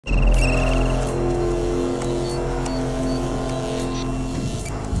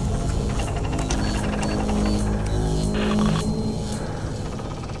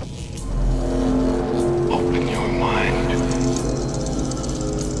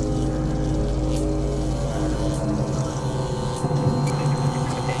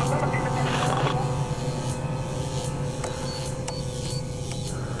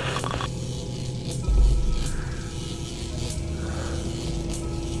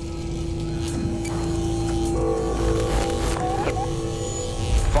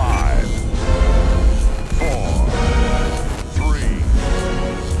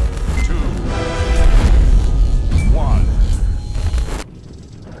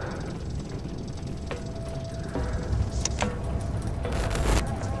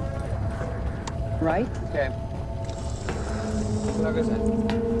right? Okay. Like I said.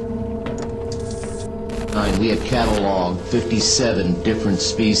 We had cataloged 57 different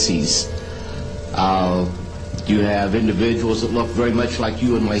species. You have individuals that look very much like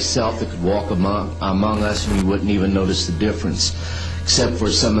you and myself that could walk among us and you wouldn't even notice the difference, except for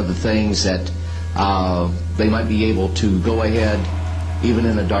some of the things that they might be able to go ahead, even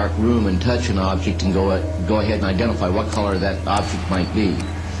in a dark room, and touch an object and go ahead and identify what color that object might be.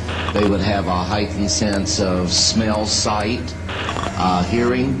 They would have a heightened sense of smell, sight,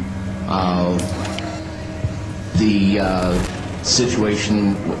 hearing. The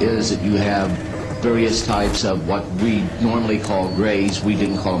situation is that you have various types of what we normally call grays. We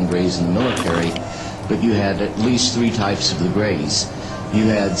didn't call them grays in the military, but you had at least 3 types of the grays. You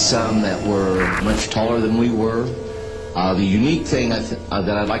had some that were much taller than we were. The unique thing that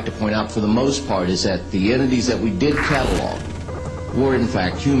I'd like to point out for the most part is that the entities that we did catalog were in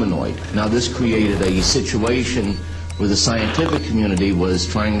fact humanoid. Now this created a situation where the scientific community was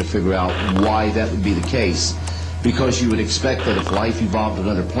trying to figure out why that would be the case, because you would expect that if life evolved on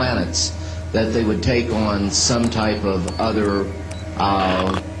other planets, that they would take on some type of other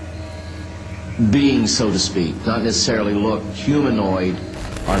being, so to speak, not necessarily look humanoid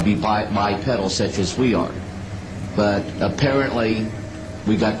or be bipedal such as we are. But apparently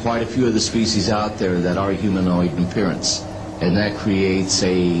we got quite a few of the species out there that are humanoid in appearance, and that creates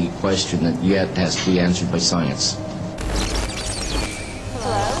a question that yet has to be answered by science.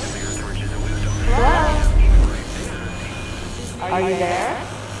 Hello? Hello? Are you there?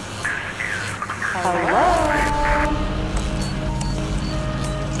 Hello?